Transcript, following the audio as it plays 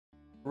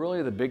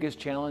Really the biggest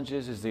challenge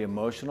is the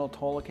emotional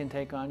toll it can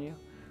take on you.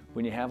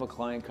 When you have a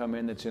client come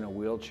in that's in a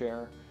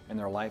wheelchair and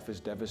their life is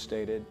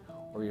devastated,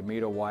 or you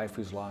meet a wife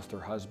who's lost her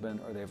husband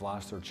or they've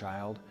lost their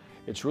child,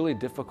 it's really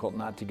difficult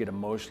not to get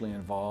emotionally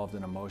involved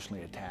and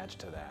emotionally attached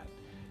to that.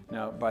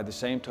 Now, by the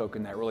same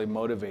token, that really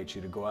motivates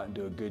you to go out and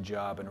do a good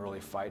job and really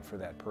fight for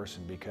that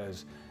person,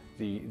 because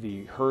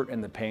the hurt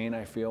and the pain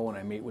I feel when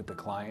I meet with the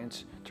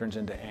clients turns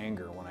into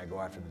anger when I go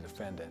after the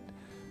defendant.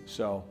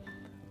 So,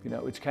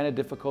 it's kind of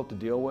difficult to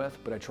deal with,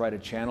 but I try to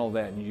channel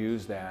that and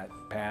use that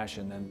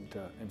passion then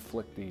to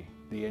inflict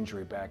the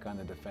injury back on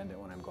the defendant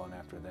when I'm going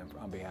after them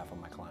on behalf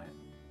of my client.